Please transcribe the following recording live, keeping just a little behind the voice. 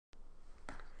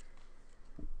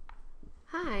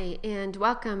Hi, and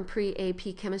welcome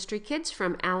pre-AP Chemistry kids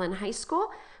from Allen High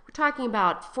School. We're talking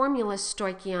about formula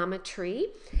stoichiometry,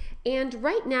 and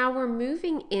right now we're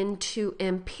moving into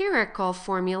empirical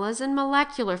formulas and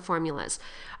molecular formulas.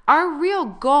 Our real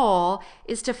goal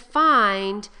is to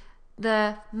find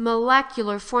the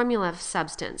molecular formula of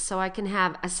substance. So I can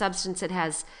have a substance that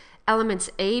has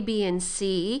elements A, B, and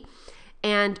C,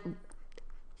 and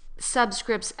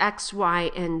subscripts X, Y,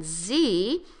 and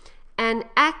Z, and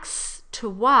X to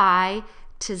Y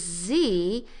to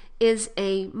Z is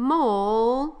a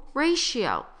mole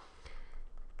ratio.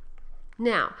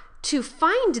 Now, to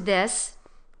find this,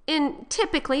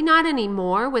 typically not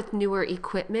anymore with newer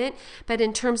equipment, but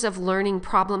in terms of learning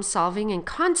problem solving and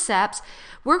concepts,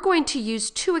 we're going to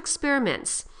use two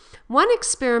experiments. One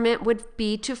experiment would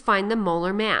be to find the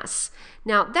molar mass.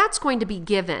 Now, that's going to be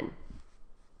given.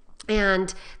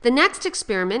 And the next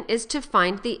experiment is to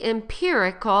find the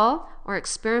empirical or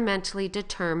experimentally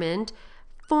determined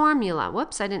formula.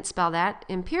 Whoops, I didn't spell that.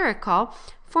 Empirical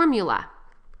formula.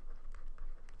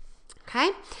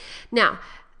 Okay, now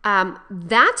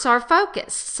that's our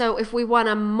focus. So if we want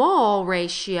a mole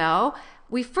ratio,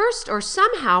 we've got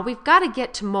to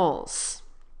get to moles.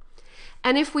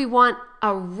 And if we want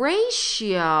a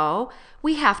ratio,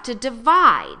 we have to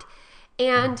divide.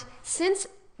 And since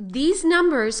these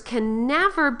numbers can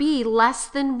never be less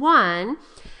than 1,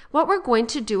 what we're going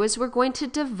to do is we're going to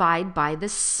divide by the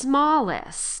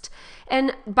smallest.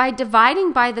 And by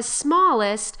dividing by the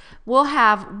smallest, we'll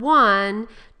have 1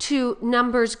 to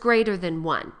numbers greater than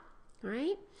 1. All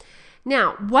right?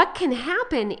 Now, what can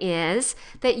happen is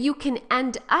that you can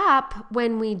end up,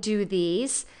 when we do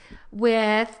these,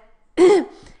 with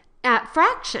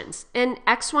fractions. And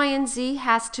X, Y, and Z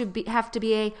have to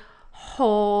be a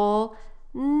whole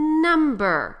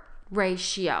number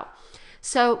ratio.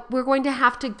 So we're going to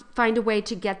have to find a way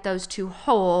to get those to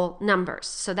whole numbers.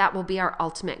 So that will be our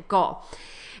ultimate goal.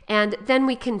 And then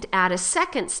we can add a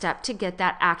second step to get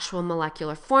that actual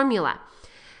molecular formula.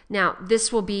 Now,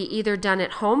 this will be either done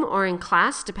at home or in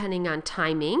class, depending on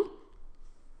timing.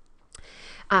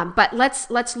 But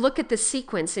let's look at the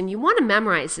sequence, and you want to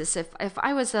memorize this. If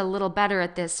I was a little better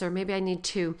at this, or maybe I need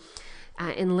to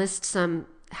enlist some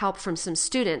help from some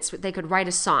students, they could write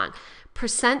a song.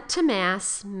 Percent to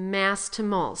mass, mass to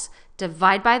moles.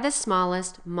 Divide by the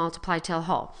smallest, multiply till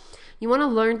whole. You want to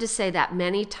learn to say that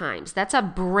many times. That's a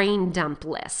brain dump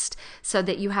list so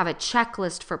that you have a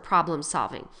checklist for problem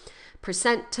solving.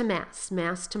 Percent to mass,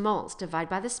 mass to moles. Divide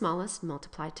by the smallest,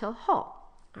 multiply till whole.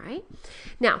 All right.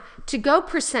 Now, to go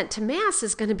percent to mass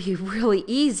is going to be really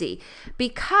easy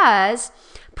because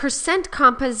percent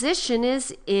composition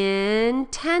is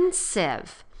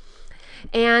intensive.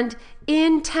 And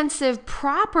intensive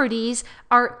properties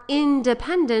are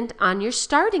independent on your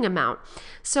starting amount.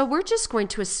 So we're just going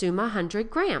to assume 100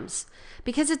 grams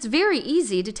because it's very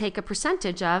easy to take a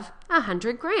percentage of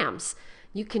 100 grams.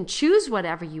 You can choose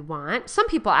whatever you want. Some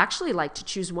people actually like to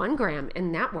choose 1 gram,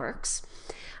 and that works.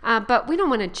 But we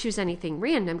don't want to choose anything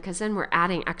random because then we're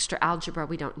adding extra algebra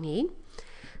we don't need.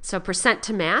 So percent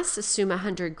to mass, assume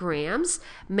 100 grams.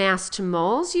 Mass to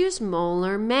moles, use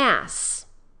molar mass.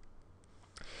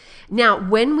 Now,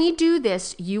 when we do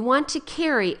this, you want to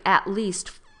carry at least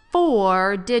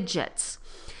 4 digits.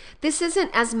 This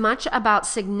isn't as much about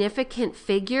significant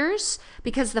figures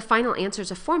because the final answer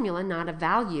is a formula, not a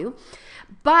value.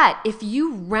 But if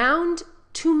you round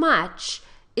too much,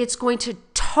 it's going to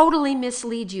totally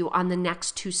mislead you on the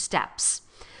next 2 steps.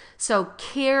 So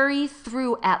carry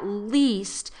through at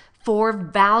least 4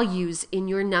 values in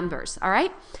your numbers, all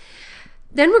right?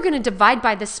 Then we're going to divide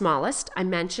by the smallest. I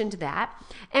mentioned that.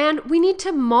 And we need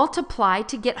to multiply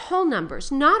to get whole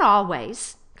numbers. Not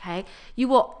always, okay? You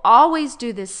will always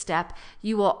do this step.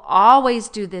 You will always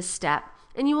do this step.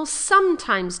 And you will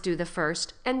sometimes do the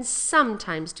first and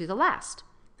sometimes do the last,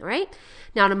 all right?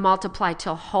 Now to multiply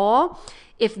till whole,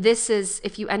 if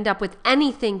you end up with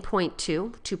anything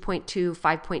 0.2, 2.2,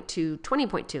 5.2,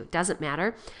 20.2, doesn't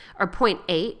matter, or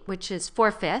 0.8, which is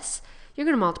 4/5, you're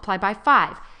going to multiply by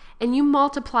 5. And you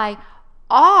multiply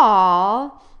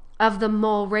all of the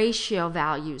mole ratio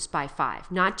values by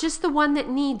 5. Not just the one that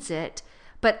needs it,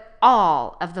 but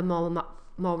all of the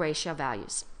mole ratio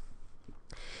values.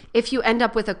 If you end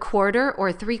up with a quarter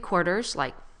or 3/4,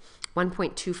 like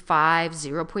 1.25,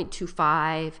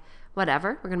 0.25,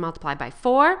 whatever, we're going to multiply by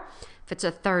 4. If it's a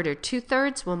third or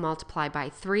 2/3, we'll multiply by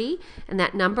 3. And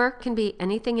that number can be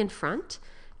anything in front.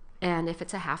 And if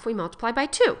it's a half, we multiply by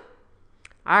 2.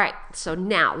 All right, so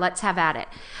now let's have at it.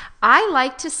 I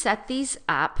like to set these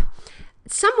up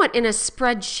somewhat in a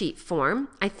spreadsheet form.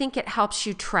 I think it helps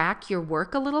you track your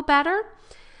work a little better.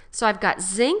 So I've got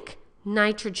zinc,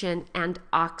 nitrogen, and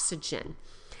oxygen.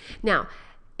 Now,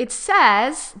 it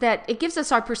says that it gives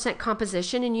us our percent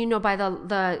composition, and you know by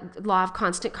the law of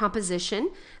constant composition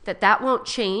that won't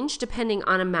change depending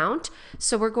on amount.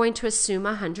 So we're going to assume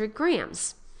 100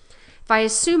 grams. If I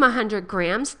assume 100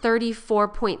 grams,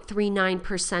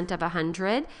 34.39% of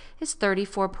 100 is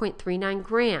 34.39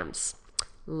 grams.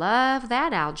 Love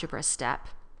that algebra step.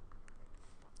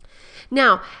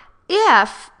 Now,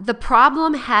 if the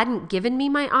problem hadn't given me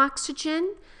my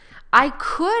oxygen, I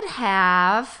could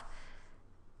have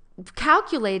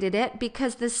calculated it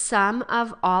because the sum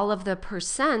of all of the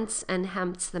percents and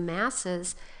hence the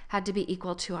masses had to be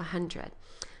equal to 100.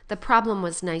 The problem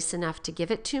was nice enough to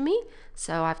give it to me,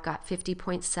 so I've got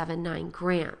 50.79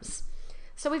 grams.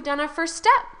 So we've done our first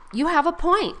step. You have a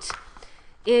point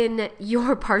in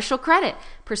your partial credit.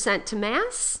 Percent to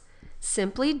mass,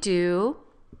 simply do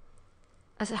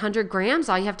 100 grams.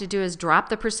 All you have to do is drop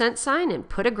the percent sign and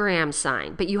put a gram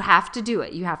sign, but you have to do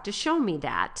it. You have to show me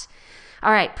that.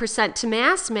 All right, percent to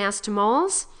mass, mass to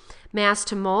moles. Mass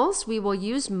to moles, we will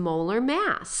use molar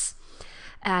mass.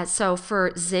 So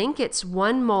for zinc, it's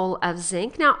 1 mole of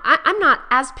zinc. Now, I'm not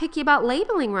as picky about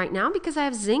labeling right now because I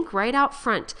have zinc right out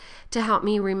front to help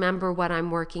me remember what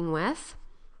I'm working with.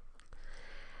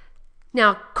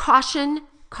 Now, caution,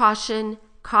 caution,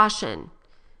 caution.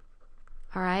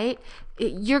 All right?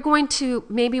 You're going to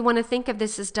maybe want to think of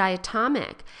this as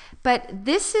diatomic, but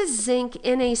this is zinc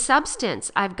in a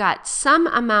substance. I've got some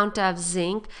amount of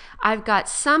zinc, I've got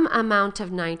some amount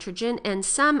of nitrogen, and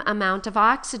some amount of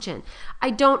oxygen.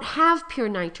 I don't have pure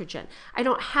nitrogen. I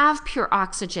don't have pure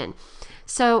oxygen.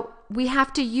 So we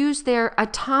have to use their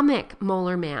atomic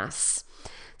molar mass.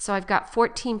 So I've got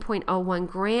 14.01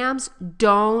 grams.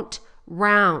 Don't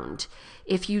round.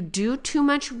 If you do too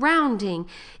much rounding,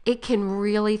 it can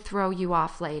really throw you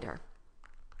off later.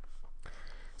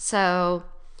 So,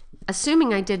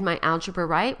 assuming I did my algebra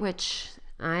right, which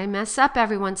I mess up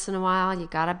every once in a while, you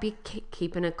gotta be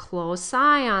keeping a close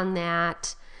eye on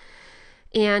that.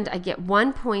 And I get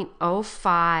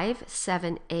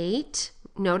 1.0578.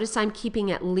 Notice I'm keeping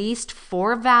at least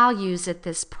 4 values at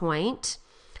this point,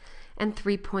 and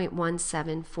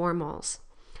 3.174 moles.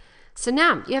 So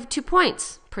now you have 2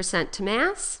 points, percent to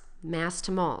mass, mass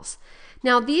to moles.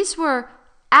 Now these were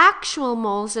actual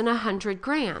moles in 100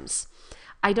 grams.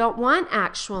 I don't want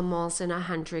actual moles in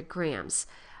 100 grams.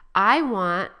 I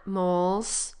want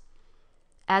moles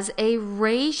as a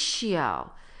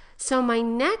ratio. So my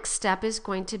next step is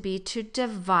going to be to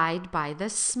divide by the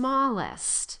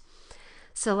smallest.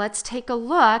 So let's take a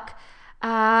look.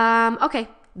 Okay,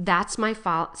 that's my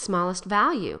smallest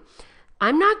value.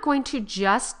 I'm not going to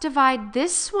just divide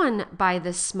this one by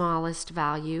the smallest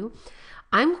value.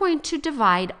 I'm going to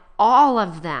divide all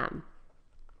of them.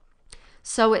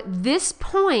 So at this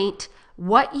point,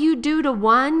 what you do to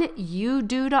one, you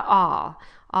do to all.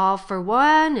 All for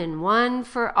one and one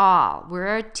for all.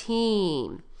 We're a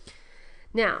team.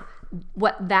 Now,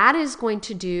 what that is going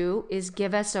to do is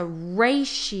give us a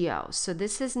ratio. So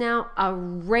this is now a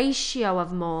ratio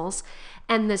of moles,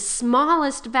 and the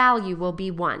smallest value will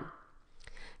be 1.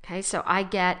 Okay, so I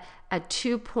get a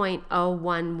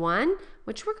 2.011,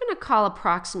 which we're going to call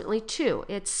approximately 2.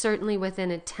 It's certainly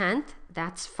within a tenth.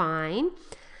 That's fine.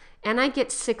 And I get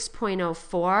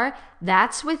 6.04.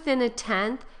 That's within a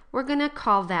tenth. We're going to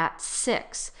call that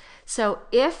 6. So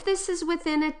if this is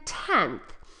within a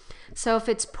tenth, so if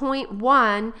it's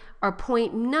 0.1 or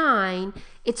 0.9,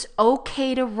 it's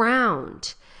okay to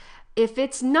round. If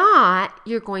it's not,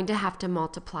 you're going to have to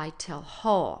multiply till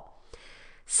whole.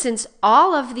 Since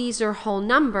all of these are whole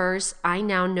numbers, I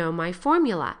now know my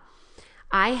formula.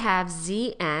 I have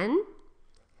Zn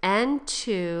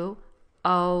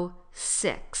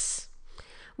N2O6,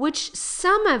 which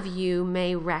some of you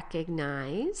may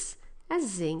recognize as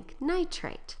zinc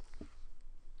nitrate.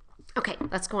 Okay,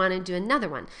 let's go on and do another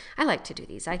one. I like to do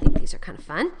these. I think these are kind of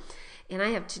fun. And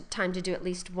I have time to do at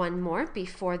least one more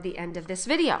before the end of this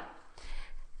video.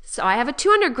 So I have a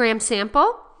 200 gram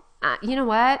sample. You know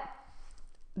what?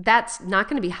 That's not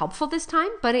going to be helpful this time,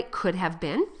 but it could have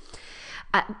been.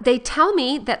 They tell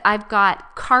me that I've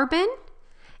got carbon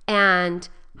and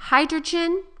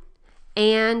hydrogen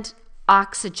and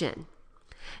oxygen.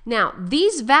 Now,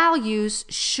 these values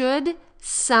should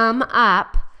sum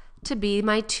up to be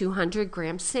my 200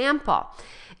 gram sample.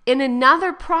 In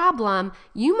another problem,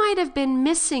 you might have been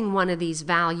missing one of these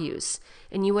values,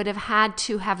 and you would have had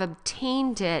to have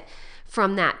obtained it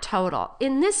from that total.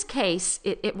 In this case,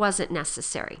 it wasn't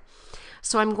necessary.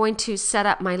 So I'm going to set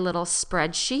up my little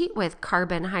spreadsheet with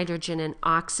carbon, hydrogen, and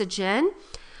oxygen.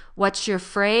 What's your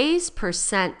phrase?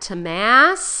 Percent to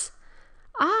mass?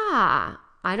 I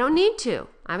don't need to.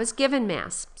 I was given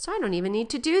mass, so I don't even need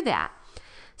to do that.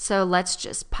 So let's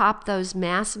just pop those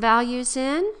mass values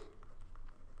in.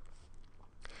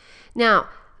 Now,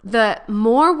 the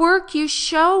more work you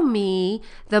show me,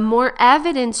 the more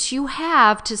evidence you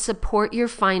have to support your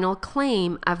final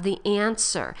claim of the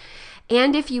answer.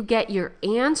 And if you get your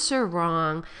answer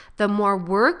wrong, the more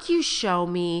work you show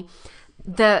me,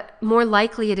 the more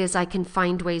likely it is I can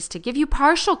find ways to give you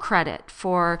partial credit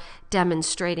for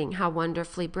demonstrating how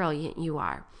wonderfully brilliant you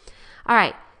are. All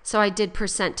right, so I did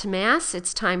percent to mass.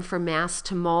 It's time for mass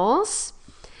to moles.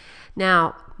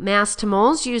 Now, mass to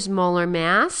moles use molar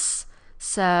mass.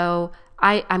 So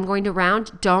I'm going to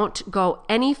round. Don't go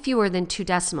any fewer than 2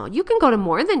 decimal. You can go to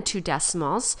more than 2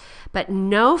 decimals, but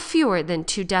no fewer than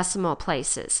 2 decimal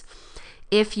places.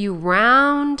 If you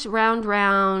round,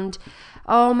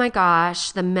 oh my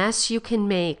gosh, the mess you can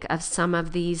make of some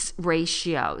of these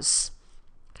ratios.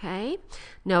 Okay?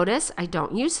 Notice I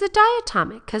don't use the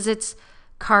diatomic because it's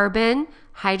carbon,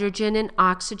 hydrogen, and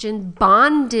oxygen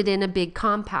bonded in a big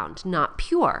compound, not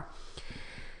pure.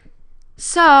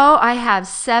 So I have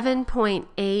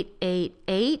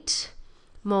 7.888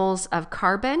 moles of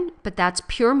carbon, but that's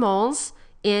pure moles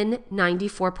in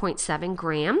 94.7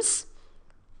 grams.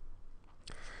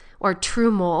 Or true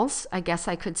moles, I guess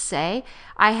I could say.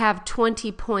 I have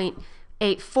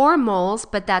 20.84 moles,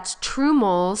 but that's true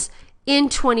moles in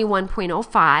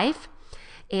 21.05.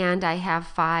 And I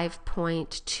have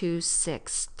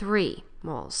 5.263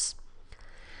 moles.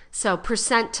 So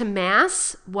percent to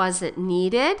mass wasn't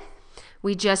needed.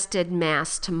 We just did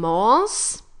mass to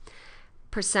moles.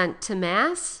 Percent to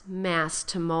mass, mass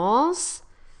to moles.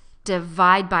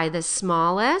 Divide by the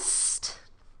smallest.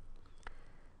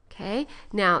 Okay,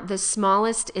 now the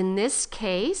smallest in this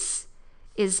case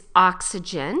is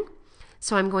oxygen.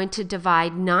 So I'm going to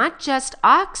divide not just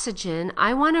oxygen,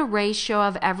 I want a ratio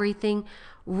of everything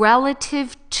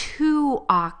relative to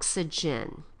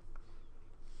oxygen.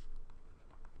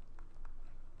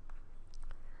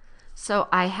 So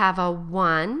I have a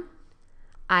 1,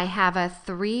 I have a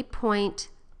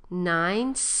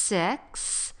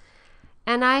 3.96,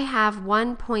 and I have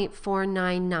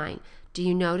 1.499. Do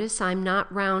you notice I'm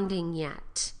not rounding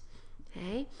yet?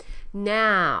 Okay.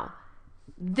 Now,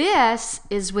 this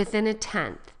is within a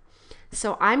tenth.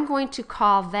 So I'm going to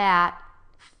call that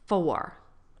 4.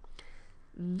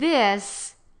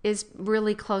 This is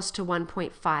really close to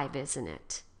 1.5, isn't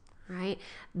it? Right?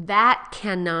 That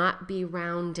cannot be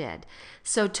rounded.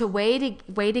 So way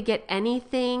to get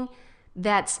anything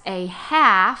that's a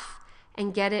half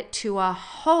and get it to a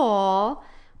whole,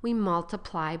 we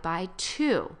multiply by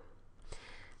 2.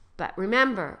 But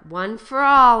remember, 1 for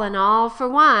all and all for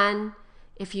one.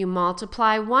 If you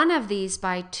multiply one of these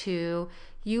by 2,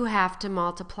 you have to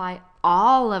multiply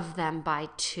all of them by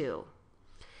 2.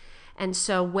 And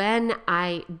so when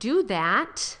I do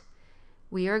that,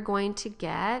 we are going to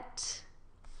get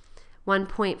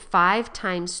 1.5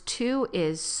 times 2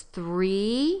 is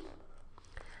 3.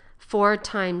 4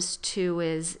 times 2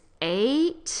 is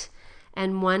 8.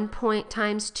 And 1 point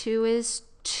times 2 is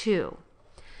 2.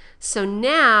 So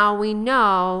now we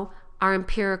know our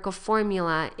empirical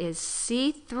formula is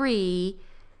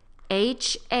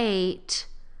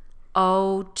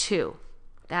C3H8O2.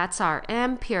 That's our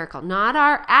empirical, not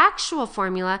our actual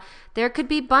formula. There could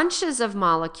be bunches of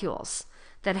molecules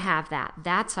that have that.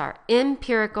 That's our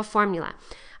empirical formula.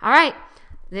 All right,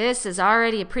 this is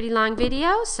already a pretty long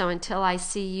video, so until I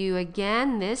see you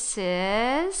again, this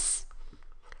is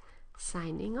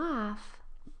signing off.